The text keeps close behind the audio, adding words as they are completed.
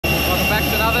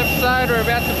another episode. We're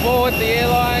about to board the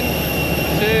airline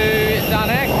to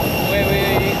Danang, where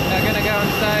we are going to go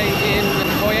and stay in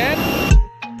Hoi An.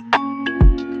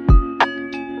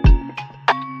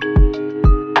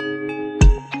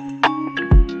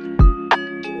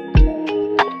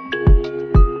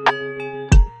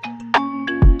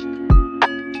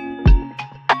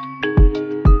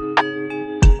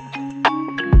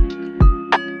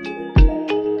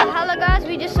 Hello guys,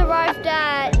 we just arrived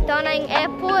at Danang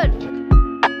Airport.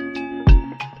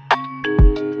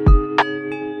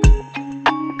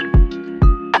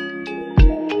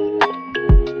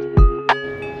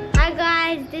 Hi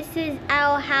guys, this is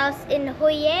our house in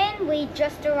Hoi An. We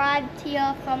just arrived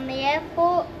here from the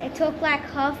airport. It took like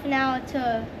half an hour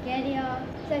to get here.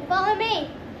 So follow me.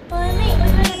 Follow me. We've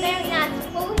got a very nice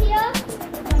pool here.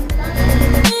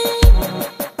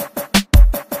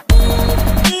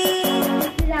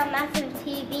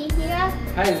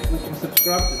 Hey, we can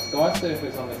subscribe to Sky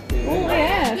Surfers on this TV. Oh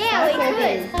yeah. Yeah, we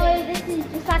could. So this is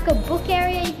just like a book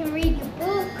area. You can read your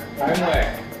book. Homework.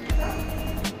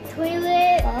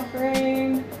 Toilet.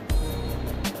 Bathroom. We've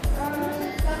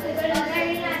got a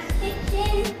very nice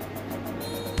kitchen.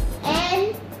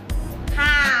 And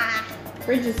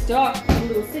Fridge is stocked. A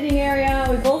little sitting area.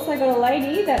 We've also got a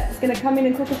lady that's going to come in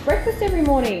and cook us breakfast every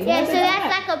morning. yeah, so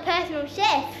that's like a personal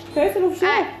chef. Personal chef.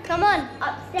 Alright, come on,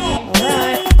 upstairs.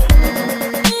 Alright.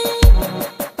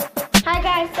 Hi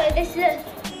guys, so this is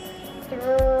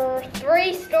a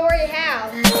three-story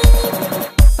house.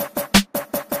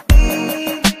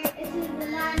 This is the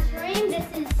nice room. This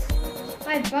is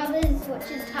my brother's, which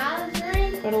is Tyler's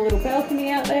room. Got a little balcony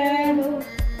out there.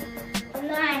 A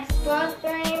nice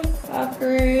bathroom.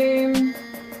 Bathroom.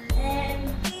 And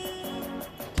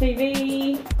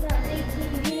TV.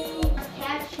 TV, a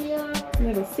couch here.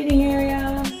 Little sitting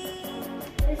area.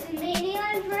 This is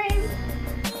Leo's room.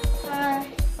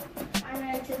 I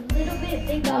know it's a little bit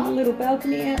bigger. Another little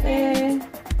balcony out there.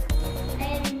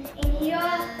 And in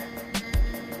here,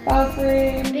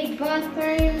 Bathroom. big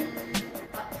bathroom.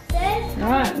 Upstairs.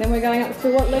 Alright, then we're going up to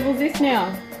what level is this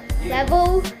now?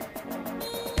 Level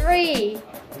 3.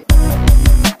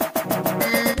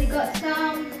 We got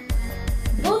some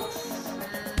books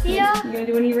here. You going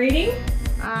to do any reading?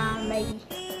 Maybe.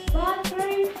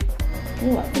 Bathroom.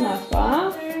 Oh, that's a nice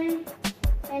bath. Bathroom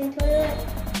and toilet.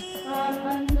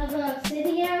 Another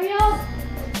sitting area.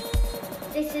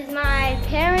 This is my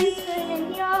parents' room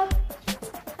in here.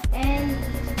 And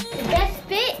the best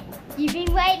bit you've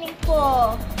been waiting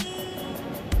for.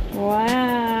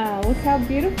 Wow, look how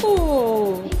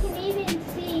beautiful. You can even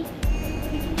see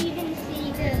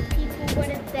the people, what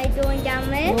are they doing down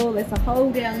there? Oh, there's a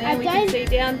hole down there. We can see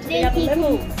down to the think other you can-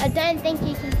 levels. I don't think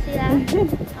you can see that.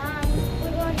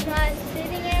 We've got a nice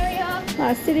sitting area.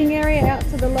 Nice sitting area out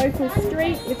to the local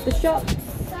street with the shops.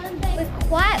 We're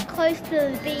quite close to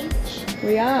the beach.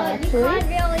 We are But you actually.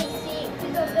 can't really see it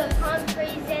because of the palm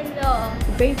trees and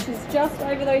the The beach is just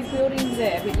over those buildings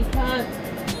there, but you can't.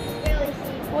 really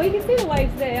see. Well, you can see the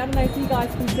waves there. I don't know if you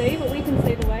guys can see, but we can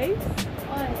see the waves.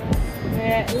 Oh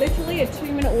yeah. We're literally a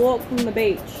 2-minute walk from the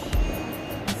beach.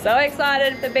 So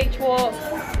excited for beach walks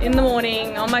in the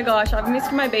morning. Oh my gosh, I've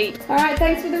missed my beach. All right,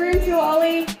 thanks for the room tour,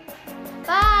 Ollie.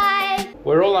 Bye.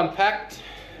 We're all unpacked,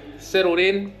 settled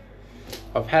in.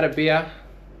 I've had a beer.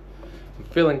 I'm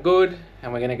feeling good,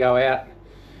 and we're going to go out.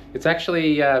 It's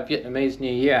actually Vietnamese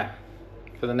New Year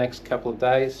for the next couple of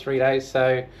days, 3 days.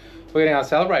 So we're going to go and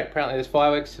celebrate. Apparently there's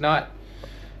fireworks tonight.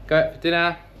 Go out for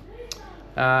dinner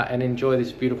and enjoy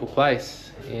this beautiful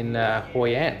place in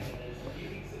Hoi An.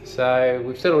 So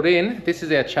we've settled in. This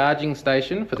is our charging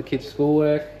station for the kids'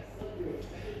 schoolwork,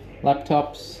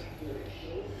 laptops,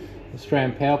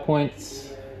 Australian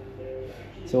PowerPoints.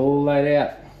 It's all laid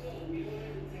out.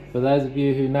 For those of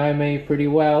you who know me pretty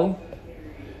well,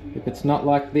 if it's not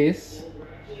like this,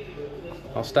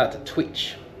 I'll start to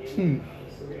twitch.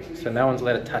 So no one's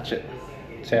allowed to touch it.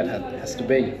 That's how it has to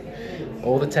be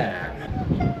all the time.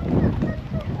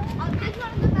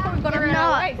 We've got around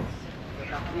our waist.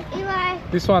 Eli.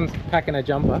 This one's packing a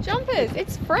jumper. Jumpers,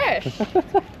 it's fresh.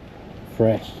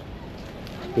 Fresh.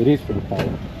 It is pretty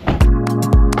cold.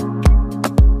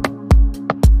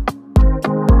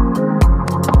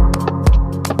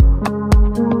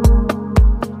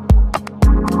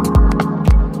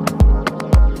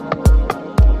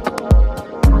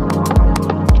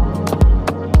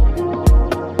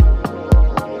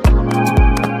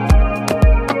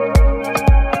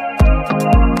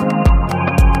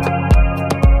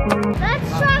 Let's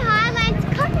try Highlands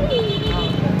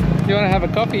coffee. You want to have a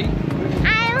coffee?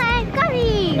 Highlands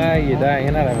coffee. No, you don't.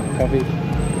 You're not having coffee.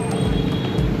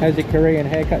 How's your Korean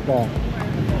haircut going?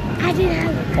 I didn't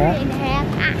have a Korean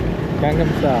haircut. Gangnam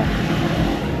style.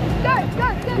 Go, go,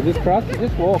 go. You just cross, you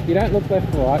just walk. You don't look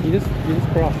left or right, you just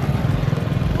cross.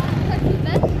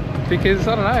 Because,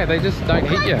 I don't know, they just don't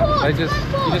hit you. You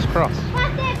just cross.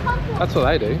 That's what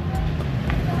they do.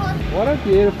 What a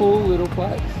beautiful little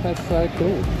place. That's so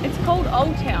cool. It's called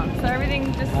Old Town, so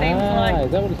everything just seems like...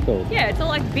 Is that what it's called? Yeah, it's all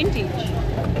like vintage.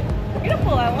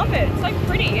 Beautiful, I love it. It's so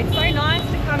pretty. It's so nice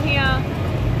to come here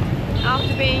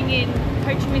after being in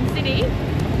Ho Chi Minh City.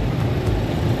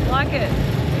 Like it.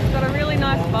 It's got a really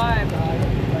nice vibe.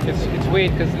 It's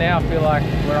weird because now I feel like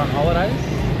we're on holidays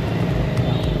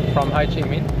from Ho Chi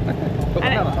Minh. But we're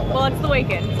not on holidays. Well, it's the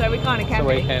weekend, so we kind of can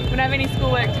be. We don't have any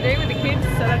schoolwork to do with the kids,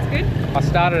 so that's good. I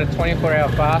started a 24-hour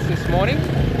fast this morning,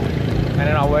 and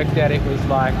then I worked out it was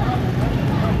like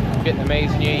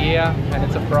Vietnamese New Year, and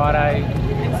it's a Friday.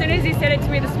 As soon as he said it to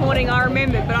me this morning, I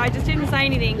remembered, but I just didn't say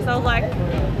anything. So I was like,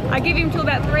 I give him till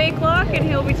about 3 o'clock, and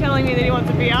he'll be telling me that he wants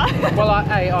a beer. Well,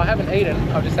 I haven't eaten.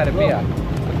 I've just had a beer.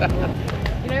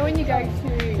 You know when you go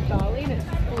to Bali and it's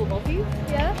full of Aussies?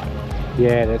 Yeah.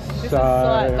 Yeah, there's This so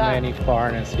is like many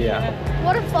foreigners here. Yeah.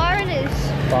 What are foreigners?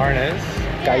 Foreigners,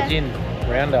 Yeah. Gaijin,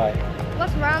 round eye.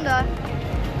 What's round eye?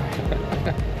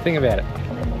 Think about it.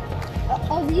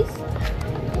 Aussies?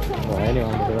 Well,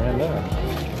 anyone with a round eye.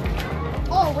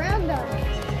 Oh, round eye.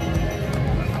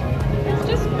 There's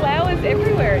just flowers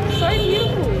everywhere. It's so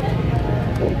beautiful.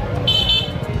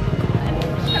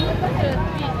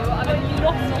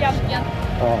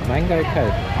 Oh, mango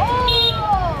cake. Oh!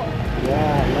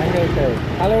 Yeah, mango cake.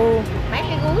 Hello. Very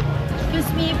good. Excuse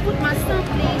me, put mustard,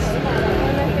 please.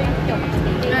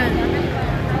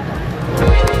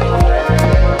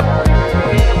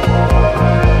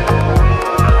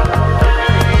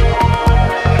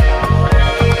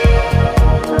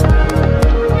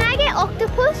 Can I get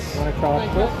octopus? You want to try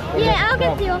octopus? Yeah, I'll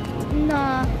get the octopus.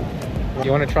 Nah.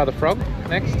 You want to try the frog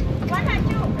next?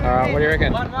 Alright, what do you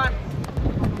reckon?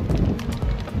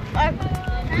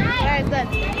 Very good.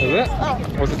 Is it?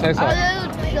 What's it taste A like?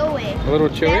 little chewy. A little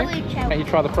chewy? Very chewy. Can you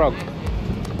try the frog?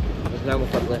 There's no more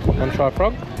frog left. Want to try a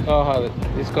frog? Oh, hi,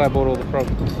 this guy bought all the frogs.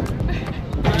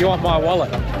 You want my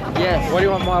wallet? Yes. Why do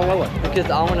you want my wallet? Because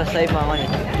I want to save my money.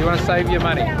 You want to save your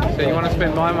money, so you want to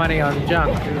spend my money on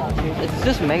junk. It's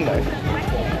just mango.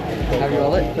 Have your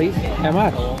wallet, please. How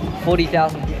much?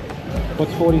 40,000.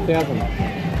 What's 40,000?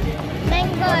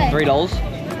 Mango. $3.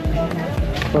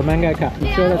 For a mango cup.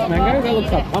 You sure that's mango? That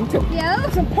looks like pumpkin. Yeah, that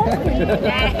looks a pumpkin.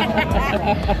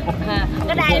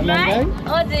 Cái này mấy?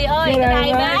 Ôi gì ơi, cái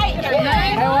này mấy?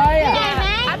 How are you?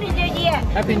 Happy New Year.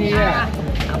 Happy New Year.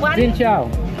 One. Xin chào.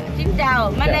 Xin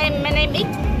chào. My name X.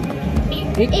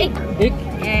 Ik. Ik.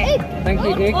 Yeah. Thank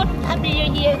you, Ik. Good. Happy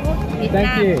New Year. Good. Việt Thank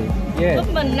Nam. you. Yes.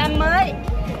 Chúc mừng năm mới.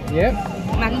 Yep.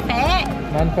 Mạnh khỏe.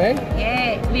 Man Phe.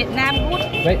 Yeah. Việt Nam good.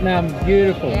 Vietnam,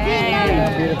 beautiful.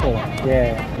 Yeah. Beautiful.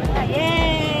 Yeah.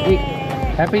 Yeah. Ik.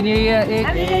 Happy New Year, Ik.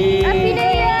 Happy New Year!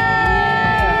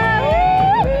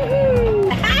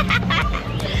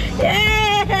 Yeah.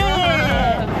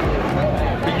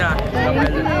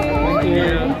 Thank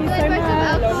you.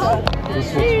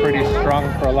 This looks pretty strong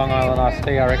for a Long Island iced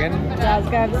tea, I reckon. Let's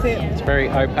go and sit. It's very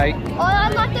opaque. Oh,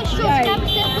 I'd like the short Okay. snap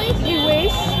set, please. You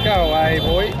wish. Go away,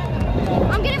 boy.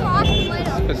 I'm getting my ice cream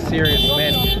later. For serious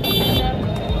men.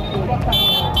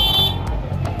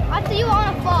 I'll see you on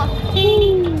a fork.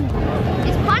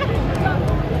 It's pineapple.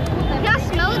 Can I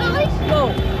smell it at least? Whoa,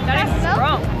 that is Smell?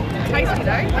 strong. Tasty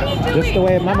though. What are you doing? Just the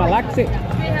way Mama likes it.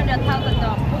 300,000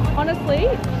 dollars. Honestly,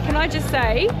 can I just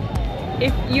say,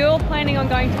 if you're planning on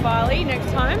going to Bali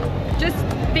next time, just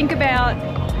think about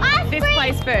Ice this cream.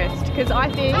 place first, because I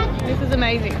think this is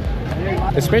amazing.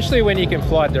 Especially when you can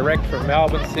fly direct from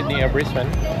Melbourne, Sydney or Brisbane.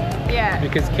 Yeah.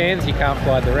 Because Cairns you can't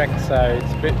fly direct, so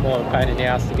it's a bit more of a pain in the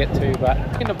ass to get to. But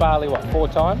been to Bali, what, 4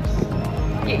 times?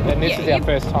 Yeah, And this is our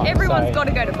first time, Everyone's so- got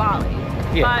to go to Bali.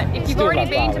 Yeah, But if you've still already love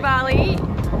been to Bali,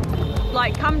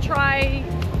 like come try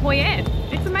Hoi An.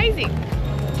 It's amazing.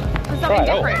 For something Try it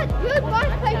all. different. Good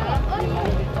rice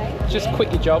paper. Just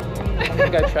quit your job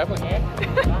and go travelling.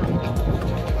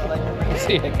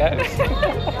 See how it goes.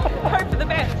 Hope for the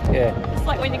best. Yeah. It's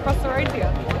like when you cross the road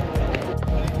here.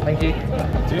 Thank you.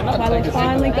 Do not take a sip.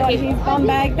 Finally got his bum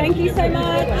bag. Thank you so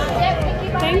much.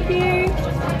 Thank you.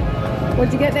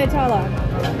 What'd you get there, Tyler?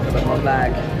 One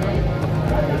bag.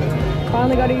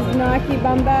 Finally got his Nike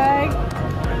bum bag.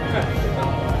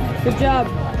 Good job.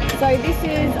 So this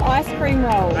is ice cream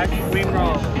rolls. Ice cream.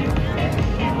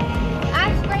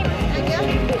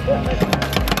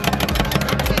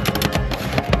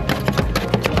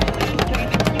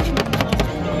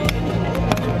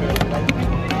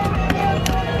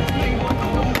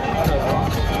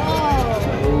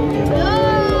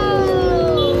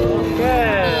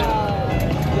 Good.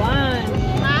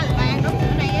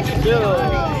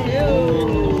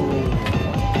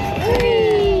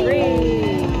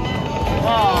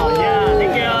 Oh, yeah,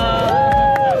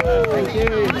 thank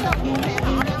you.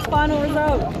 Final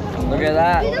result. Look at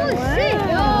that.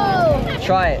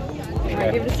 Try it.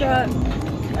 Give it a shot.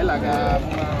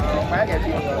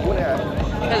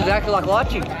 It's exactly like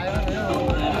lychee.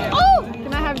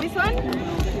 Can I have this one?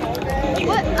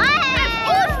 What?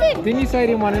 Awesome! Didn't you say you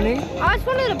didn't want any? I just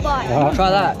wanted a bite. Oh, Try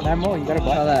that. no more, you gotta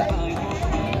Try buy that.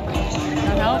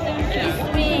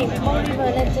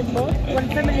 One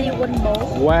family, one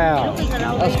bowl. Wow,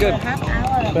 That's good. Half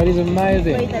hour. that is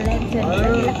amazing. With the lantern,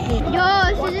 very lucky.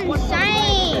 Yo, this is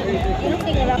insane.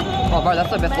 Looking around, Oh, bro,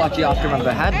 that's the best lychee ice cream I've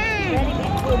ever had. very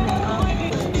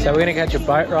beautiful. So we're gonna catch a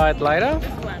boat ride later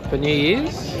for New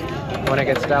Year's. When it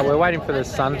gets dark, we're waiting for the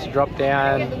sun to drop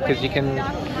down because you can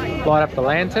light up the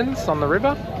lanterns on the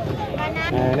river.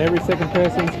 And every second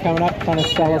person's coming up trying to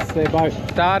sell us their boat.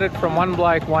 Started from one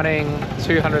bloke wanting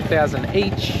 200,000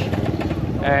 each,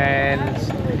 and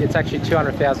it's actually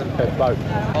 200,000 per boat.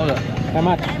 Hold it. How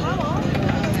much?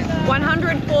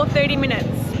 100 for 30 minutes.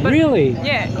 But, Really?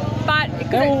 Yeah, but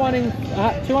They were wanting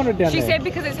 200 down she there. said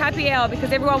because it's happy hour,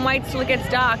 because everyone waits till it gets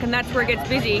dark and that's where it gets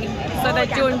busy. So they're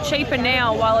doing cheaper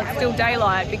now while it's still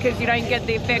daylight because you don't get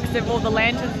the effects of all the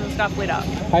lanterns and stuff lit up.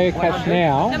 Pay your cash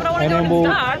now, No, but I wanna and do it then when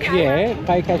we'll it's dark. yeah,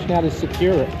 pay cash now to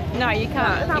secure it. No, you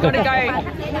can't. You gotta go.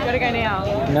 You gotta go now.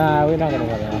 No, we're not gonna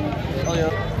go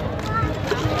there.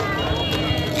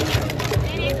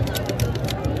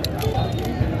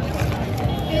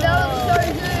 Dude, that looks so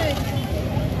good.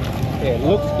 Yeah, it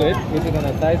looks good. Is it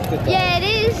gonna taste good? though? Yeah, it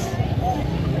is.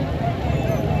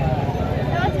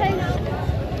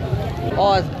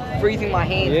 Oh, it's freezing my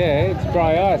hand. Yeah, it's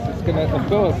dry ice. It's gonna, of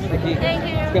course,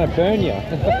 it's gonna burn you.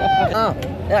 Oh,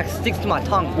 it like sticks to my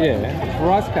tongue. Yeah, it's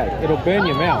rice cake. It'll burn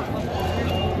your mouth.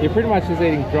 You're pretty much just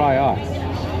eating dry ice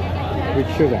with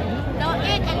sugar. No,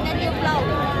 eat and then you blow.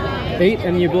 Eat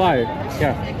and you blow.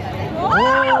 Go.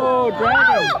 Oh,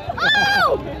 dragon!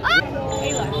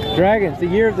 Dragons, the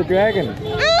year of the dragon.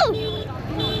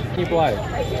 You blow.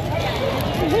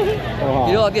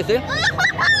 Oh. You like this, eh?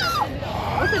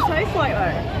 What's it taste like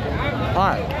though?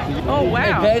 Alright. Oh It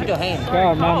wow. burns your hand. Go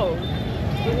on, Mum. Oh.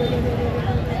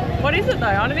 What is it though?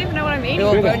 I don't even know what I'm eating.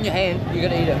 It'll Sugar. burn your hand. You're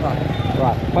gonna eat it. Right.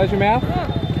 Right, close your mouth.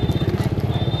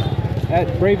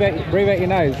 Breathe out your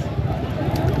nose.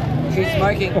 She's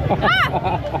smoking.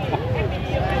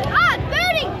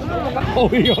 Oh,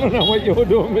 you don't know what you're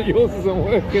doing, but yours isn't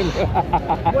working.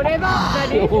 Whatever that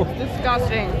is, it's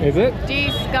disgusting. Is it?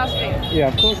 Disgusting. Yeah,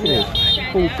 of course it is.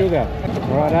 Full sugar.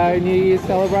 Righto, New Year's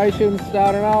celebrations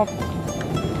starting off.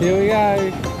 Here we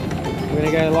go. We're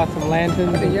gonna go light some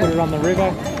lanterns and put it on the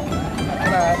river.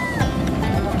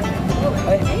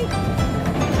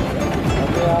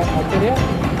 I'll tell you.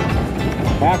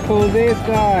 How cool is this,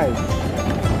 guys?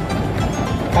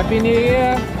 Happy New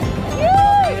Year!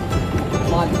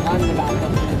 Mine's the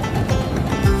bathroom.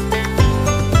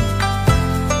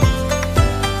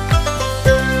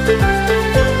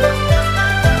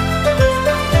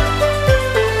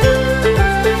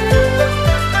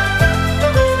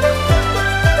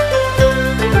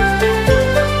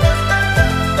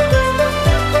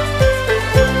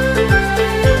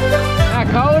 How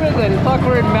cold is it? It's like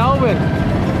we're in Melbourne.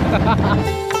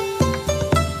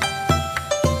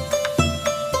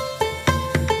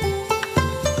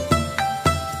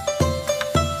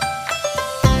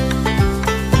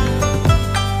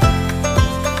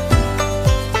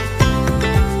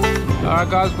 Alright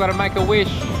guys, we've got to make a wish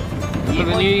for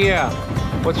the new year.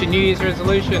 What's your New Year's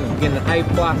resolution? Getting an A+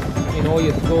 in all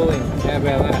your schooling. How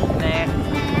about that?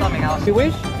 Nah, something else. Do you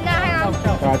wish? No, hang on.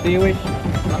 Alright, do you wish?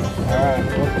 Alright,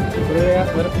 put it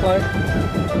out, let it float.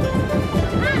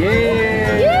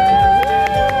 Yeah! Yeah!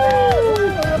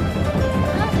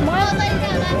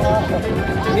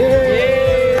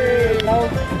 No.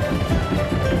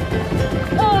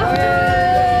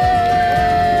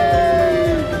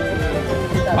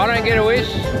 I don't get a wish.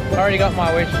 I already got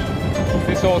my wish.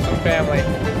 This awesome family.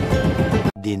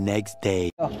 The next day.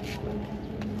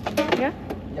 Yeah.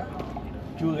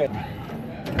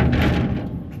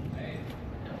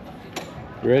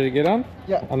 You ready to get on?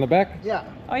 Yeah. On the back? Yeah.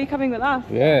 Oh, you're coming with us?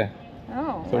 Yeah.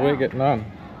 Oh. So wow. we're getting on.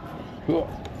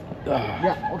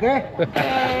 Yeah, okay.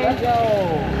 Let's go.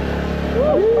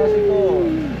 Bicycle.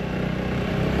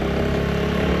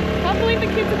 I can't believe the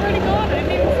kids have already gone. I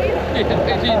didn't even see them.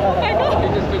 He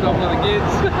just took off with the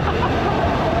kids.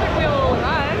 We all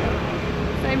arrived.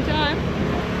 Same time.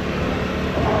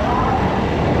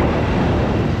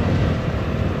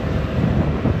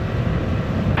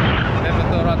 Never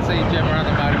thought I'd to see Gemma on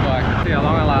the motorbike. See how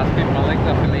long I last, keeping my legs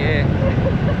up in the air.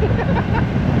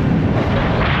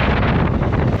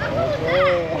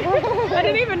 I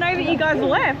didn't even know that you guys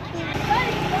left.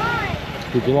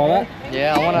 Did you like that?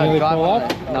 Yeah, I want to drive pull on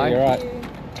up? it. No, You're right.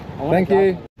 Thank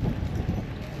you.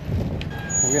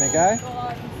 We're gonna go?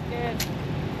 God, I'm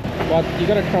scared. Well, you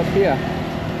gotta cross here.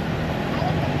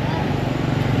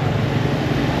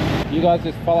 You guys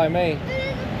just follow me.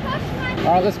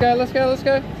 Alright, let's go, let's go, let's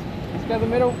go. Let's go to the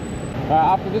middle.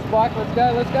 Alright, after this bike, let's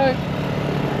go, let's go.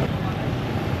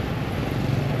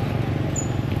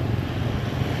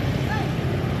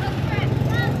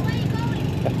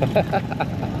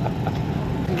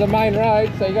 This is the main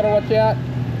road, so you gotta watch out.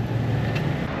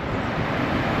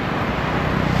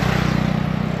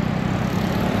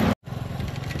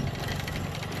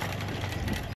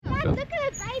 Look at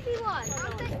the baby one.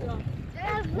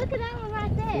 Look at that one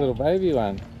right there. Little baby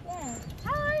one. Yeah.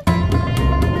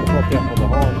 Hello. Watch out for the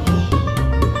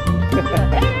horse.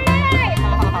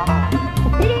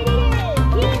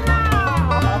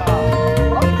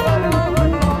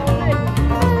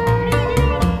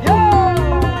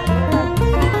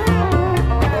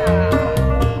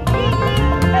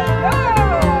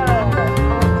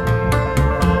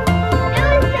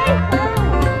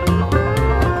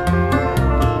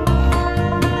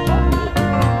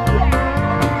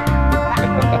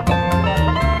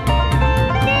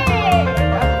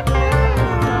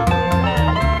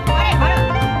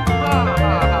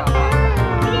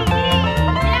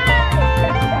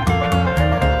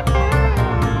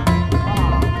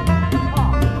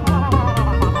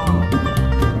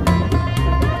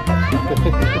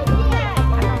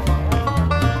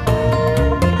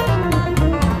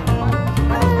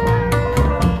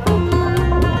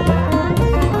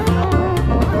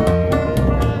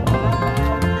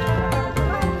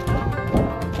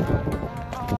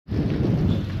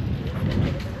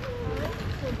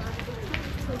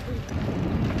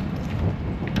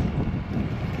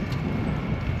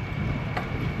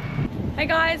 Hey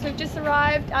guys, we've just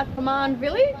arrived at Hoi An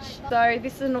Village. So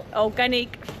this is an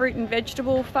organic fruit and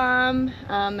vegetable farm.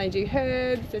 They do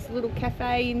herbs, there's a little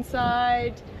cafe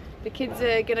inside. The kids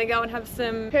are gonna go and have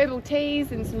some herbal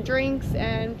teas and some drinks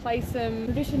and play some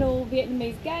traditional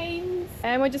Vietnamese games.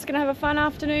 And we're just gonna have a fun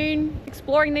afternoon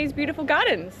exploring these beautiful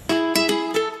gardens.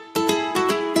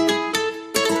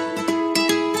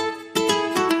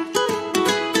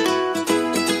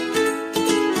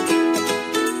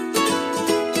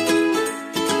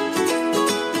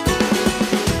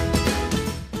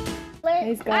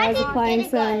 These guys are playing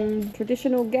some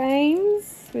traditional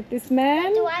games with this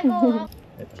man. Do I go?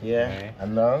 Yeah,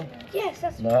 I'm no. Yes,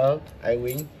 that's No, I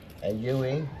win. And you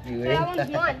win. You win. that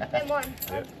one's mine. That one.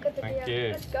 Got the Thank beer.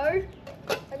 you. Let's go.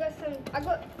 I'm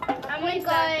gonna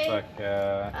go.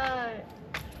 Like,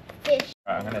 Fish.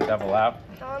 I'm gonna double up.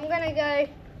 So I'm gonna go.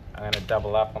 I'm gonna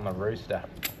double up on the rooster.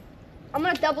 I'm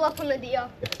gonna double up on the deer.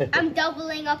 I'm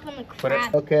doubling up on the Put it-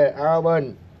 crab. Okay,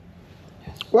 Alvin.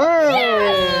 Wow!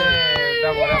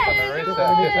 Double up on the rooster.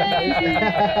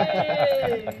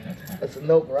 It's a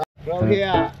no right. From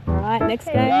here. Alright, next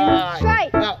game. Right.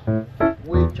 Straight. Now,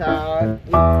 we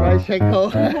tricycle.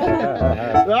 Go,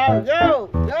 go, go,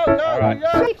 go, Alright. go.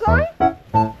 Keep going.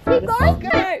 Keep going. Go.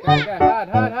 Go hard,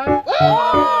 hard, hard.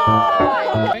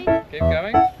 Keep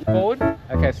going. Forward.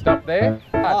 Okay, stop there.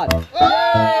 Hard.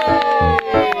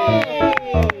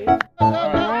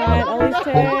 Alright, Ollie's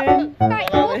turn. Straight.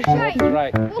 Walk straight.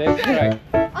 Straight. Dead straight.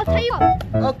 I'll tell you what.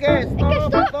 Okay, Okay, stop,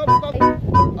 stop. stop, stop.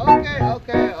 Okay,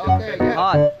 okay, okay. Yeah.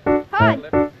 Hard. Hard.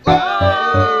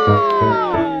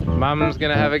 Mum's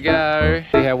gonna have a go.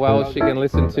 See how well she can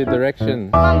listen to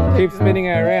directions. Keep spinning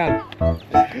her around. More.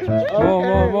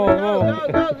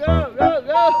 Go, go, go, go,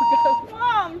 go.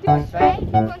 Mom, Straight.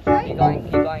 Keep going straight. Keep going,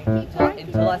 keep going.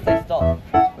 Until I say stop.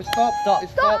 Stop, Stop.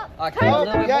 stop. Okay, a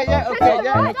little bit Yeah, more. yeah, okay,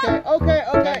 yeah, okay,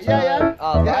 okay, yeah, yeah.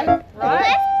 Oh, right.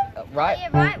 right? Right. Yeah,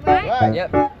 right. Right.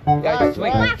 Yep. Right, Go,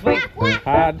 swing, right. swing. Whack.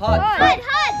 Hard. Hard.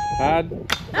 Hard.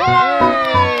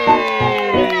 Hard.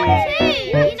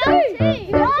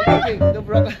 Okay, no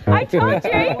problem. I told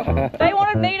you. They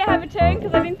wanted me to have a turn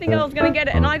because I didn't think I was going to get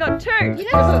it, and I got 2.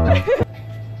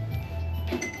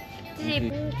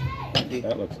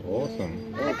 That looks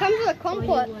awesome. It comes with a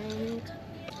compote.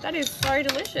 That is so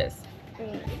delicious.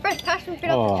 Fresh passion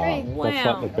fruit off the tree. That's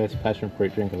like the best passion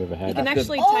fruit drink I've ever You had. can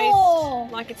actually Oh.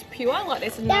 taste like it's pure, like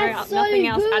there's That's so nothing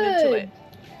else added to good. it.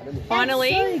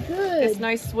 Finally, there's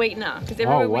no sweetener because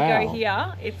everywhere we wow. go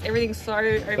here, everything's so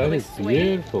That overly is sweet.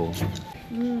 beautiful.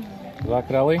 You like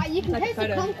it, Ollie? You can Take a taste the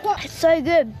photo. kumquat. It's so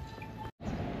good.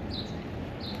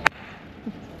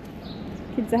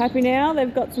 Kids are happy now.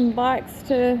 They've got some bikes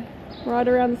to right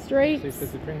around the streets. See if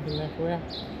there's a drink in there for you.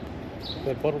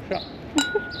 The bottle shop.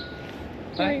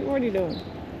 What are you doing?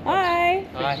 Hi.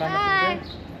 Hi.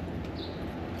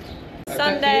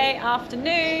 Sunday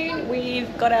afternoon,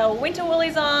 we've got our winter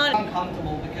woolies on.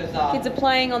 Uncomfortable because Kids are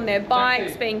playing on their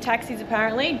bikes, being taxis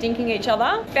apparently, dinking each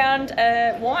other. Found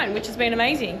wine, which has been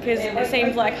amazing because it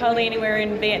seems like hardly anywhere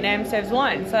in Vietnam serves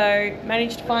wine. So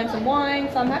managed to find some wine,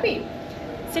 so I'm happy.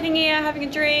 Sitting here having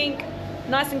a drink,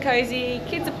 nice and cozy.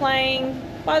 Kids are playing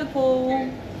by the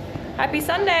pool. Happy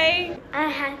Sunday. I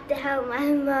have to help my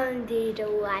mum do the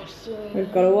washing.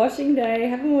 We've got a washing day,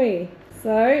 haven't we?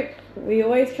 So we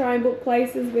always try and book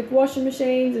places with washing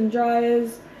machines and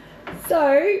dryers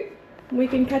so we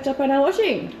can catch up on our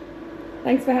washing.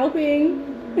 Thanks for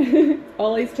helping.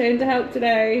 Ollie's turn to help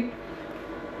today.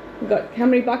 We've got, how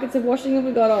many buckets of washing have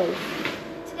we got, Ollie?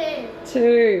 2.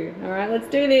 2. All right, let's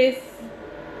do this.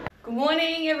 Good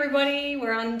morning, everybody.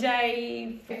 We're on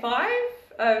day 5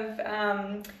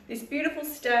 of this beautiful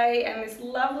stay, and this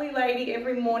lovely lady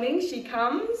every morning she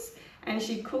comes and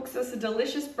she cooks us a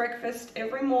delicious breakfast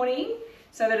every morning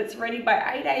so that it's ready by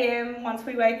 8 AM once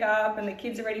we wake up and the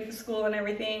kids are ready for school and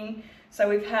everything. So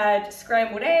we've had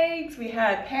scrambled eggs, we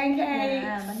had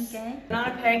pancakes.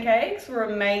 Banana pancakes were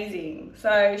amazing.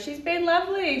 So she's been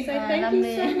lovely. So thank you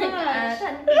so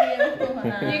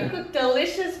much. You cook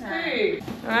delicious food.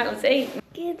 All right, let's eat.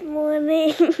 Good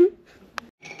morning.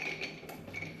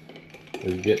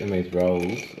 The Vietnamese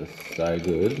rolls are so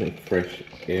good. They're fresh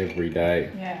every day.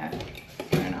 Yeah,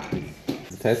 so nice.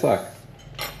 What's it taste like?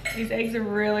 These eggs are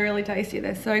really, really tasty.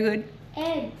 They're so good.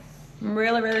 Eggs.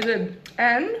 Really, really good.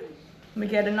 And we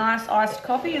get a nice iced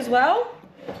coffee as well.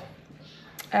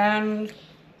 And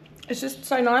it's just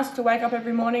so nice to wake up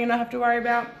every morning and not have to worry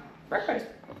about breakfast.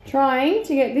 Trying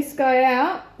to get this guy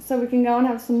out so we can go and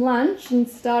have some lunch and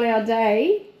start our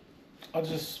day. I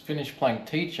just finished playing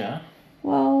teacher.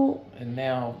 Well, And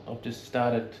now I've just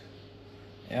started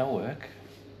our work.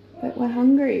 but we're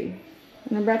hungry.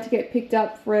 And I'm about to get picked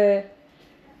up for a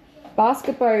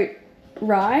basket boat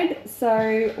ride,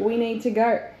 so we need to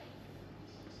go.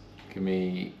 Give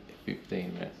me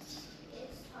 15 minutes.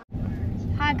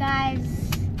 Hi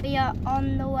guys, we are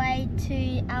on the way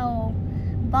to our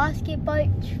basket boat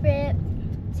trip.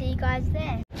 See you guys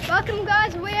there. Welcome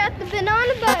guys, we're at the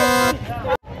banana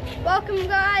boat. Welcome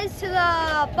guys to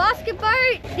the basket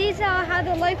boat. These are how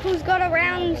the locals got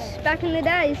around back in the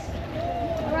days,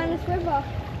 around this river.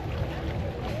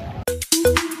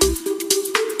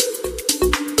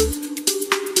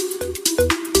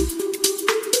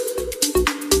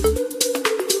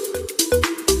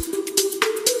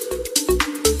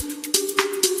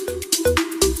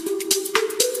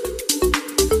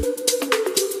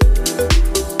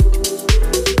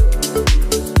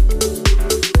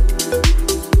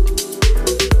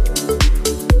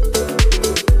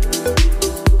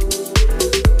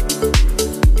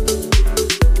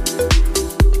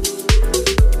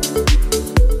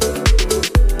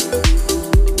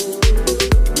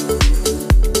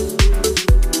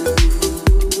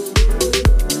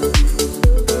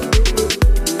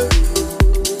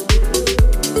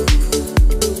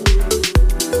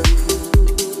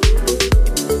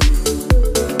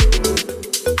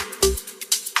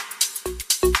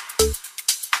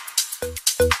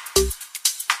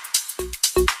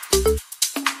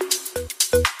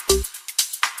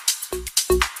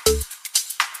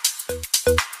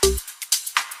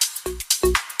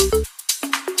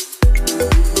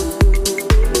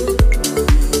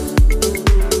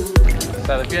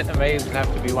 So the Vietnamese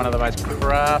have to be one of the most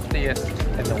craftiest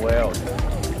in the world.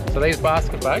 So these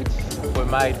basket boats were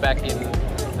made back in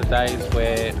the days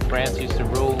where France used to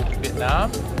rule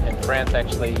Vietnam, and France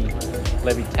actually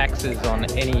levied taxes on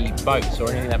any boats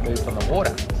or anything that moved on the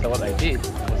water. So what they did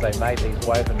was they made these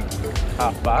woven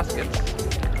half baskets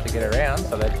to get around,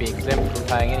 so they'd be exempt from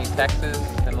paying any taxes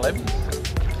and levies.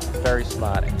 Very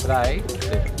smart, and today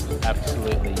they've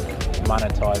absolutely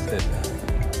monetized it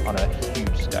on a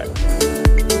huge scale.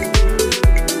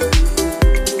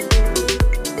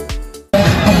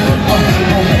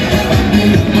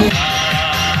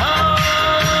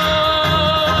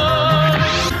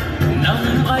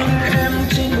 Năm anh em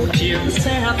trên một chiếc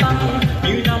xe tăng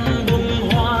như năm bông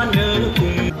hoa nở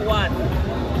cùng.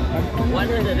 One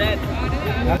is the red.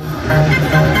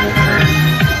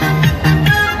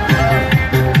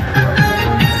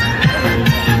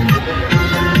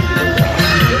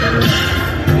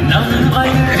 Năm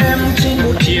anh em trên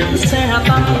một chiếc xe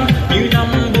tăng như năm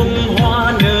bông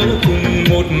hoa nở cùng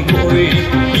một cội,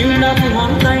 như năm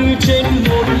ngón tay trên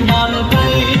một bàn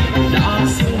tay đã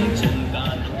sương trần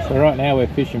tàn. So right now we're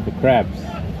fishing for crabs.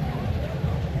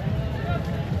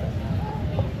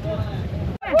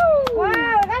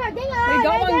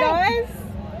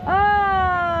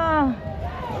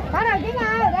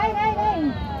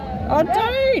 Oh,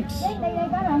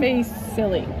 don't be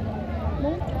silly.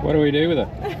 What do we do with it?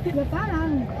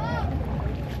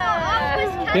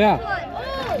 Yeah.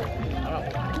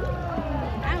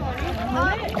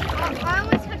 I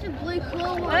almost touched a blue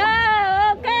claw one.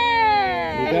 Oh,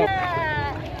 okay. You go.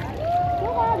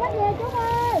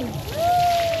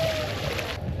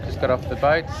 Just got off the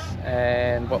boats,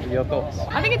 and what were your thoughts?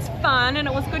 I think it's fun and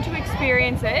it was good to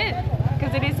experience it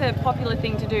because it is a popular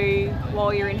thing to do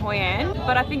while you're in Hoi An,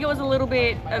 but I think it was a little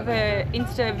bit of a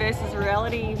Insta versus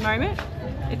reality moment.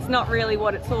 It's not really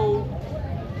what it's all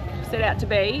set out to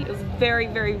be. It was very,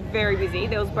 very, very busy.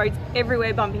 There was boats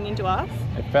everywhere bumping into us.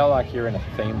 It felt like you're in a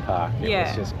theme park. It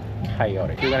was just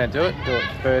chaotic. If you're going to do it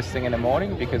first thing in the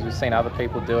morning, because we've seen other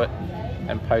people do it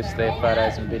and post their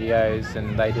photos and videos,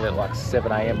 and they did it like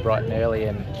 7 a.m. bright and early,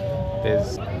 and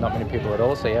there's not many people at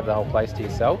all, so you have the whole place to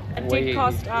yourself. It did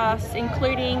cost us,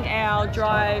 including our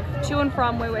drive to and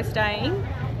from where we're staying,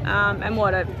 and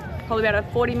probably about a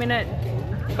 40-minute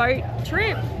boat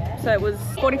trip. So it was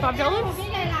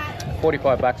 $45.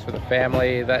 45 bucks for the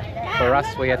family. That for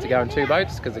us, we had to go in 2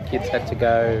 boats because the kids had to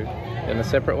go in a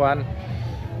separate one.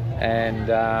 And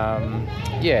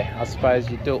yeah, I suppose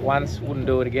you'd do it once, wouldn't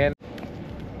do it again.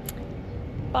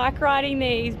 Bike riding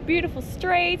these beautiful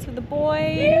streets with the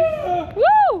boys. Yeah.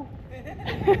 Woo!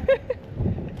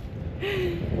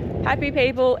 Happy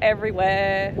people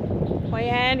everywhere. Hoi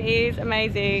An is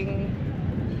amazing.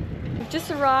 We've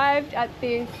just arrived at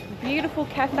this beautiful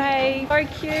cafe. So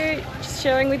cute. Just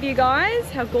sharing with you guys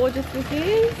how gorgeous this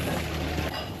is.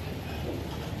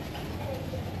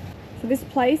 So this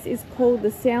place is called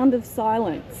The Sound of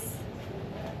Silence,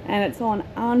 and it's on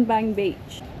An Bang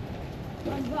Beach.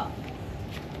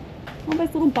 All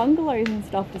those little bungalows and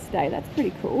stuff to stay. That's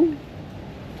pretty cool.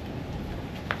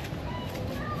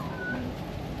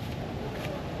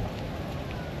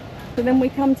 So then we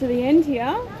come to the end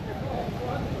here.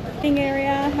 Sitting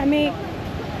area, hammock.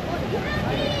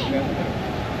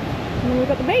 And then we've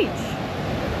got the beach.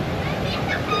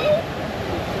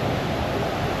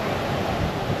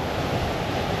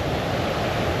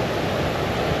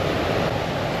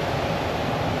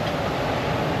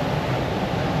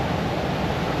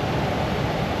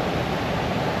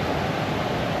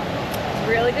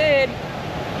 Really good.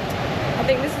 I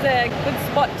think this is a good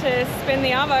spot to spend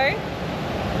the arvo.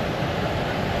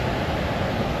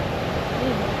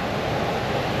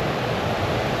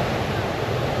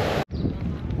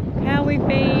 How we've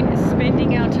been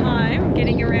spending our time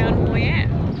getting around Hoi An.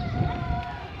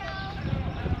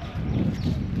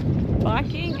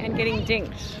 Biking and getting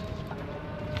dinked.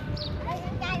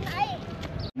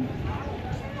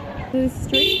 The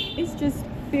street is just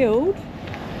filled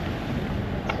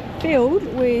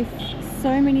with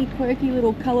so many quirky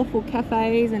little colourful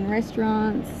cafes and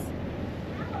restaurants.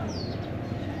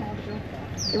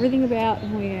 Everything about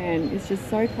Hoi An is just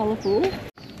so colourful.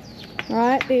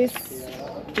 Alright, this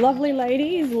lovely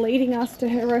lady is leading us to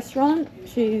her restaurant.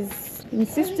 She's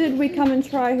insisted we come and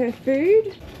try her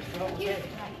food.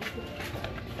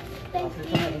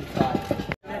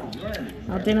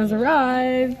 Our dinner's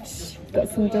arrived. Got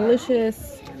some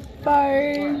delicious pho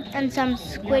and some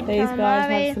squid These calamari. guys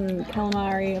have some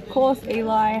calamari. Of course,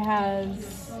 Eli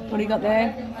has, what do you got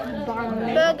there?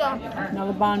 Burger.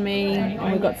 Another banh mi.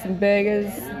 And we've got some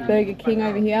burgers. Burger King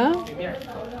over here.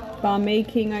 Banh mi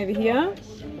King over here.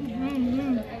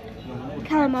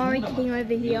 Calamari king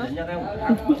over here.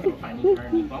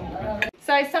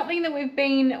 So something that we've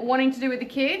been wanting to do with the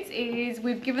kids is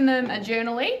we've given them a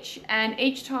journal each, and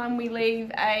each time we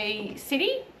leave a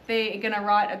city, they're going to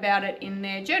write about it in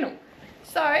their journal.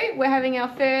 So we're having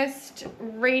our first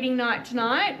reading night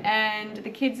tonight, and the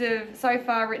kids have so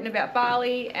far written about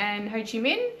Bali and Ho Chi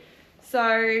Minh.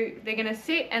 So they're going to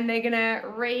sit and they're going to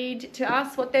read to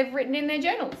us what they've written in their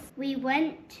journals. We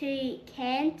went to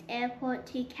Cairns Airport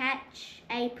to catch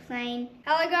a plane.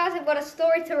 Hello guys, I've got a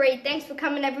story to read. Thanks for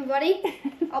coming everybody.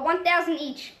 1,000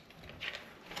 each.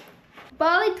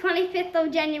 Bali, 25th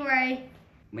of January.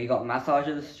 We got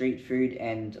massages, street food,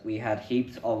 and we had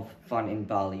heaps of fun in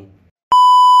Bali.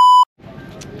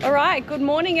 All right, good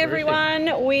morning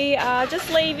everyone. We are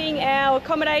just leaving our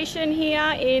accommodation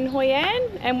here in Hoi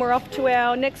An, and we're off to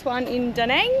our next one in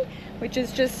Danang, which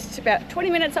is just about 20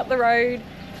 minutes up the road.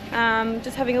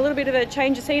 Just having a little bit of a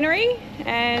change of scenery,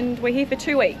 and we're here for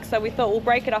 2 weeks, so we thought we'll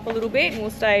break it up a little bit and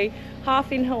we'll stay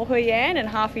half in Hoi An and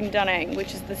half in Danang,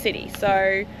 which is the city.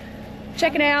 So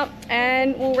check it out,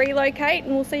 and we'll relocate,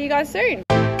 and we'll see you guys soon.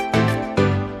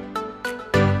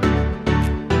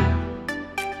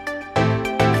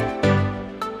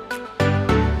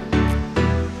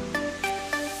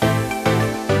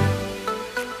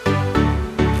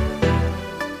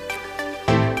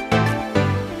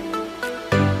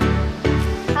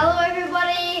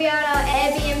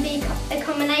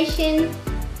 information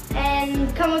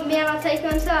and come with me and I'll take you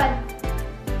inside.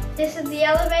 This is the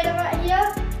elevator right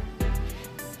here.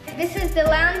 This is the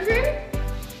lounge room.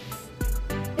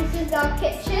 This is our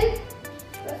kitchen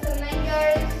with some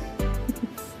mangoes.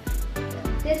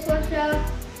 Dishwasher.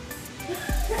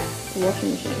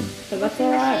 Washing machine. So that's Washing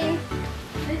alright. machine.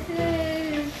 This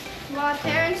is my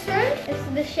parents' room. This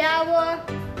is the shower.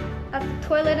 That's the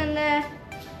toilet in there.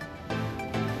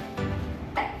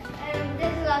 And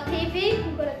this is our TV.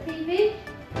 We've got a TV.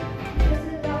 This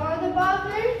is our other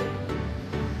bathroom.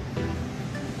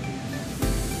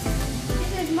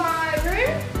 This is my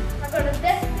room. I've got a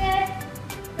desk there.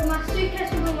 Got my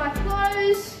suitcase with all my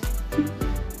clothes.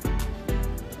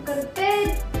 I've got a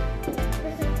bed.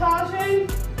 This is Carl's room.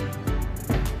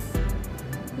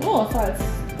 Oh, so it's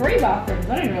 3 bathrooms.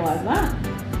 I didn't realise that.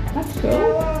 That's cool.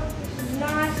 Shower. This is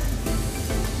nice.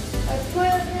 A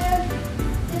toilet there.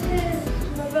 This is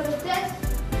my brother's desk.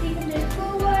 He can do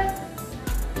schoolwork.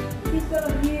 He's got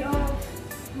a view of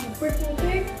my briefing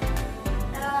too.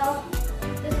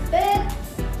 This bed.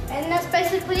 And that's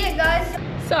basically it, guys.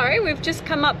 So we've just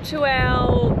come up to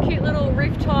our cute little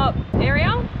rooftop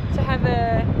area to have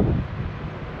a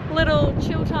little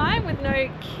chill time with no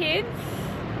kids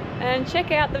and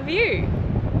check out the view.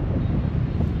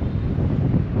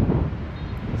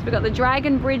 So we've got the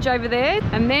Dragon Bridge over there,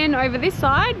 and then over this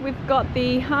side we've got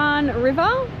the Han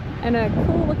River and a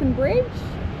cool looking bridge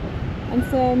and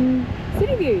some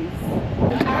city views.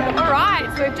 Alright,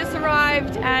 so we've just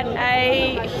arrived at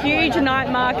a huge night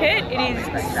market. It is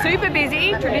super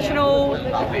busy, traditional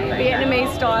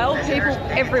Vietnamese style, people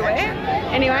everywhere.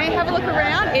 Anyway, have a look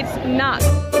around, it's nuts.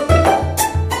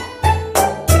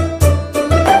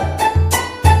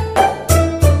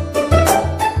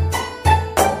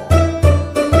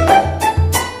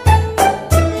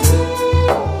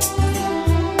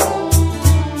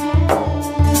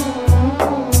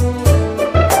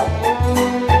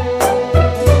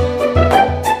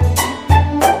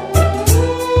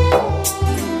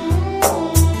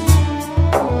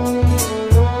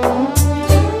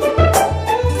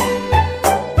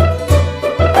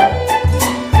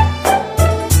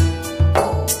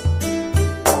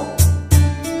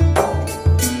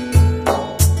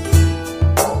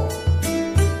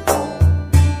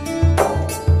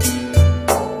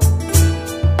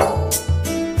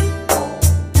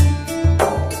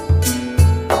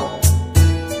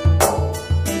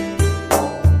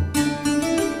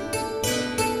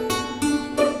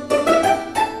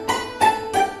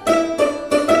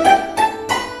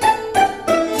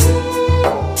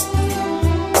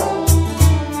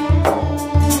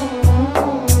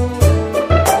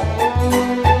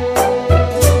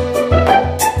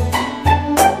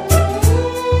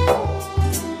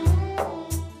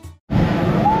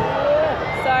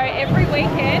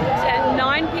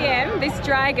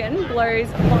 Dragon blows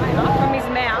fire from his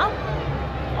mouth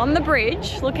on the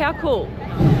bridge. Look how cool.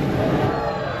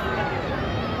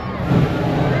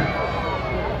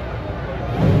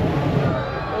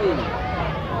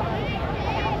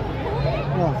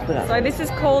 So this is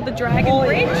called the Dragon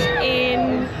Bridge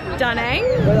in Danang,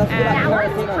 and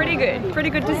it's pretty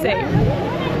good to see.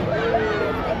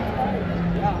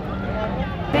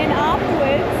 Then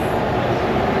afterwards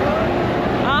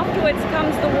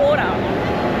comes the water.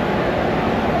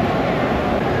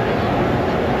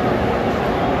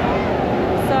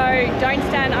 So don't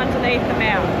stand underneath the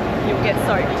mount, you'll get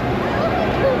soaked.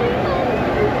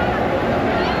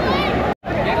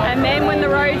 And then when the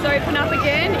roads open up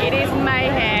again, it is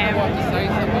mayhem.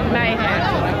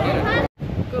 Mayhem.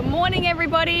 Good morning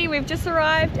everybody, we've just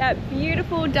arrived at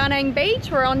beautiful Danang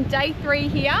Beach. We're on day 3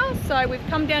 here, so we've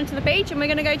come down to the beach and we're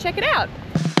gonna go check it out.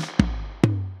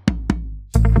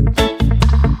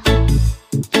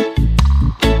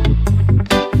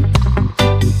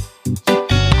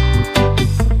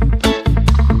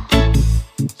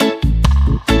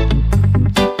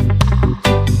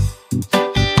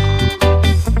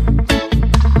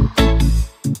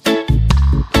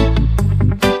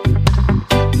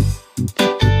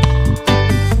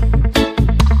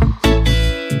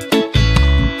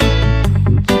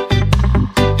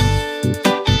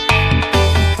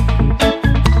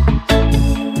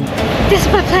 This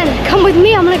is my plan. Come with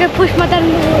me. I'm gonna go push my dad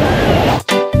in the water.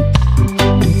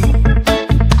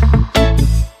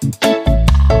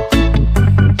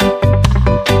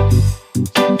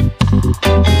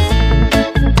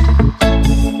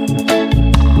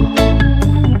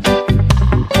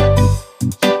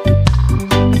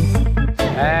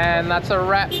 And that's a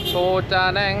wrap for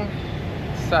Danang.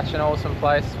 Such an awesome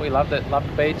place. We loved it, loved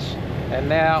the beach. And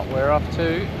now we're off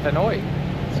to Hanoi.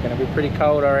 It's gonna be pretty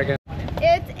cold, I reckon.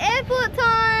 It's airport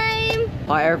time!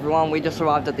 Hi everyone, we just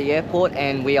arrived at the airport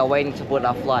and we are waiting to board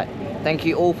our flight. Thank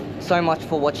you all so much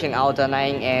for watching our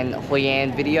Danang and Hoi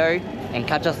An video, and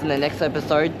catch us in the next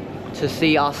episode to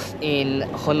see us in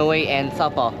Hanoi and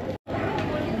Sapa.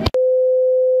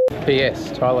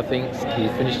 P.S. Tyler thinks he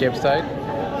finished the episode,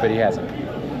 but he hasn't.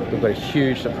 We've got a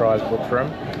huge surprise booked for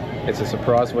him. It's a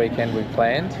surprise weekend we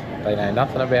planned. They know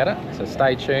nothing about it, so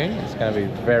stay tuned. It's going to be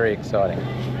very exciting.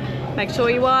 Make sure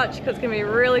you watch because it's going to be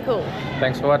really cool.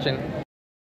 Thanks for watching.